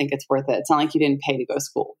they don't think it's worth it. It's not like you didn't pay to go to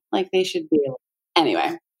school. Like they should be able.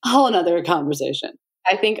 Anyway, a whole another conversation.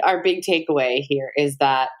 I think our big takeaway here is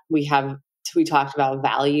that we talked about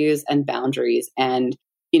values and boundaries and,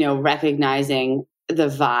 recognizing the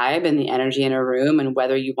vibe and the energy in a room and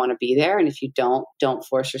whether you want to be there. And if you don't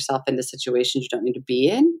force yourself into situations you don't need to be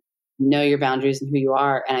in. Know your boundaries and who you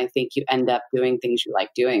are. And I think you end up doing things you like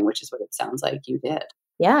doing, which is what it sounds like you did.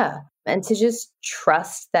 Yeah. And to just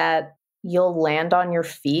trust that you'll land on your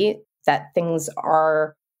feet, that things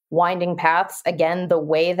are winding paths. Again, the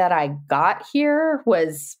way that I got here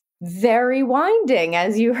was very winding,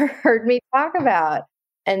 as you heard me talk about.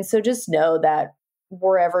 And so just know that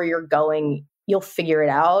wherever you're going, you'll figure it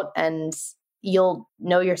out and you'll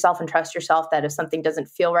know yourself and trust yourself that if something doesn't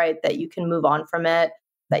feel right, that you can move on from it,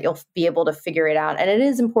 that you'll be able to figure it out. And it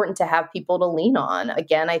is important to have people to lean on.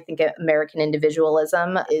 Again, I think American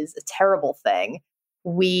individualism is a terrible thing.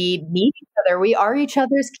 We need each other. We are each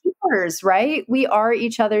other's keepers, right? We are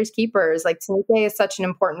each other's keepers. Like Tanike is such an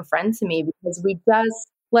important friend to me because we just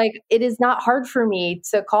it is not hard for me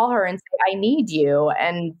to call her and say, I need you,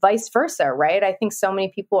 and vice versa, right? I think so many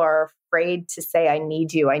people are afraid to say, I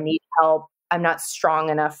need you, I need help, I'm not strong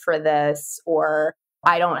enough for this, or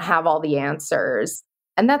I don't have all the answers.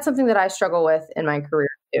 And that's something that I struggle with in my career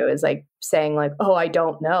too, is like saying like, oh, I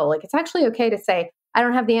don't know. Like it's actually okay to say, I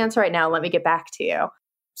don't have the answer right now. Let me get back to you.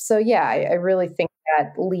 So yeah, I really think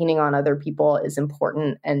that leaning on other people is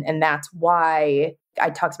important. And that's why I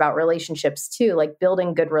talked about relationships too. Like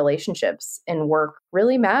building good relationships in work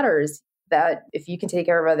really matters. That if you can take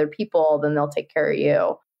care of other people, then they'll take care of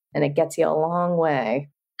you. And it gets you a long way.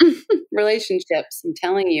 Relationships, I'm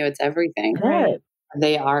telling you, it's everything. Right.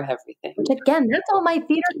 They are everything. Which again, that's all my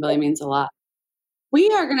theater. It really means a lot. We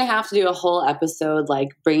are going to have to do a whole episode like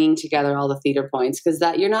bringing together all the theater points because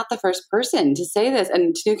that you're not the first person to say this.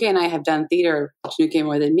 And Tanike and I have done theater, Tanike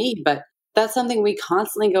more than me, but that's something we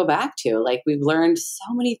constantly go back to. Like we've learned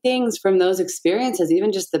so many things from those experiences,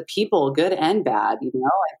 even just the people, good and bad.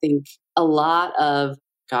 I think a lot of,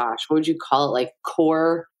 what would you call it? Like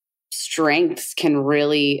core strengths can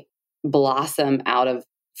really blossom out of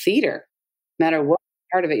theater, no matter what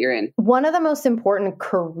part of it you're in. One of the most important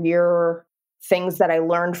career things that I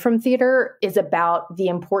learned from theater is about the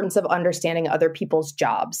importance of understanding other people's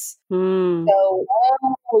jobs. So,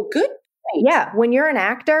 good point. Yeah, when you're an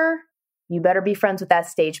actor, you better be friends with that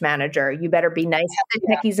stage manager. You better be nice to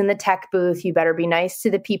the techies in the tech booth. You better be nice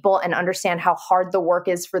to the people and understand how hard the work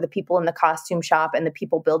is for the people in the costume shop and the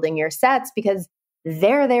people building your sets, because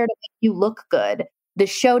they're there to make you look good. The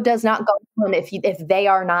show does not go on if they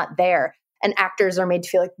are not there. And actors are made to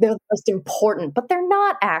feel like they're the most important, but they're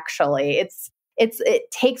not actually.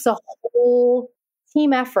 It takes a whole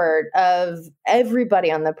team effort of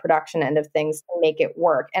everybody on the production end of things to make it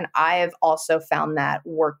work. And I have also found that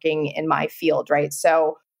working in my field, right?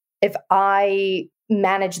 So if I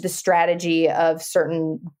manage the strategy of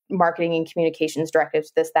certain marketing and communications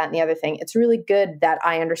directives, this, that, and the other thing, it's really good that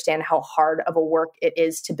I understand how hard of a work it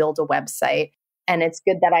is to build a website. And it's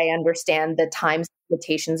good that I understand the time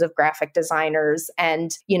limitations of graphic designers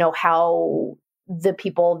and, how the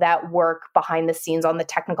people that work behind the scenes on the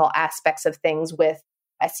technical aspects of things with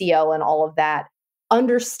SEO and all of that,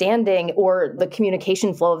 understanding or the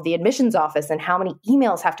communication flow of the admissions office and how many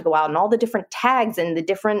emails have to go out and all the different tags and the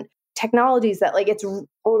different technologies that it's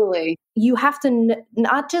totally, you have to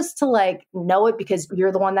not just to know it because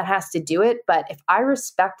you're the one that has to do it, but if I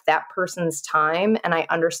respect that person's time and I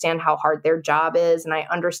understand how hard their job is and I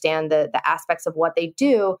understand the aspects of what they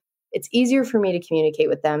do, it's easier for me to communicate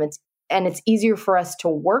with them. It's easier for us to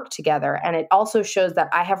work together. And it also shows that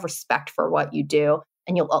I have respect for what you do.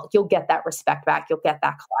 And you'll get that respect back. You'll get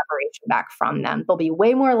that collaboration back from them. They'll be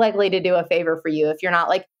way more likely to do a favor for you if you're not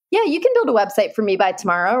like, yeah, you can build a website for me by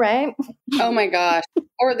tomorrow, right? Oh my gosh.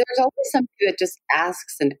 Or there's always somebody that just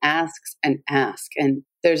asks and asks and asks. And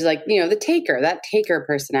there's the taker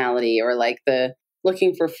personality, or the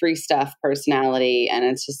looking for free stuff personality. And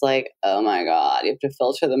it's just oh my God, you have to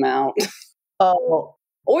filter them out. Oh.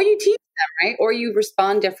 Or you teach them, right? Or you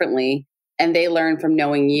respond differently and they learn from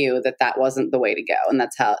knowing you that wasn't the way to go. And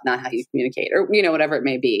that's not how you communicate, or, whatever it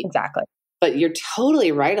may be. Exactly. But you're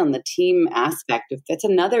totally right on the team aspect. That's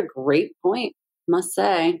another great point, must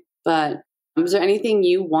say. But Is there anything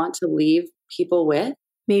you want to leave people with?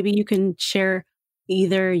 Maybe you can share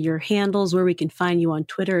either your handles where we can find you on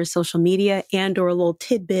Twitter or social media, and or a little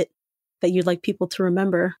tidbit that you'd like people to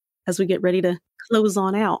remember as we get ready to close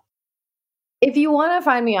on out. If you want to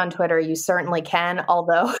find me on Twitter, you certainly can,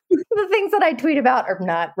 although the things that I tweet about are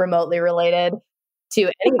not remotely related to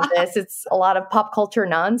any of this. It's a lot of pop culture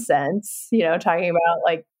nonsense, talking about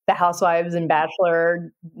like the Housewives and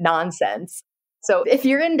Bachelor nonsense. So if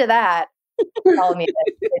you're into that, follow me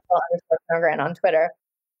at @Rachel_Winogrand on Twitter.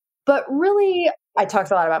 But really, I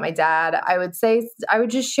talked a lot about my dad. I would say I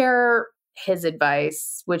would just share his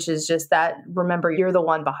advice, which is just that, remember, you're the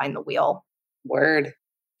one behind the wheel. Word.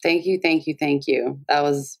 Thank you. Thank you. Thank you. That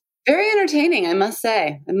was very entertaining, I must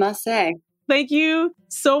say. Thank you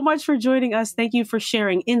so much for joining us. Thank you for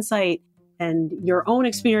sharing insight and your own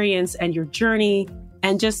experience and your journey,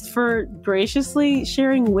 and just for graciously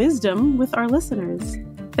sharing wisdom with our listeners.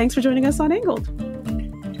 Thanks for joining us on Angled.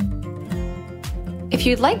 If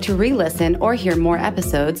you'd like to re-listen or hear more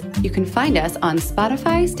episodes, you can find us on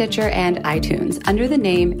Spotify, Stitcher, and iTunes under the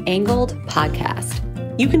name Angled Podcast.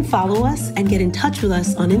 You can follow us and get in touch with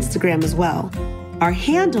us on Instagram as well. Our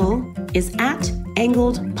handle is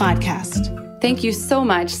 @Angled Podcast. Thank you so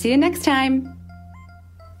much. See you next time.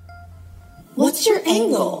 What's your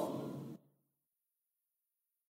angle?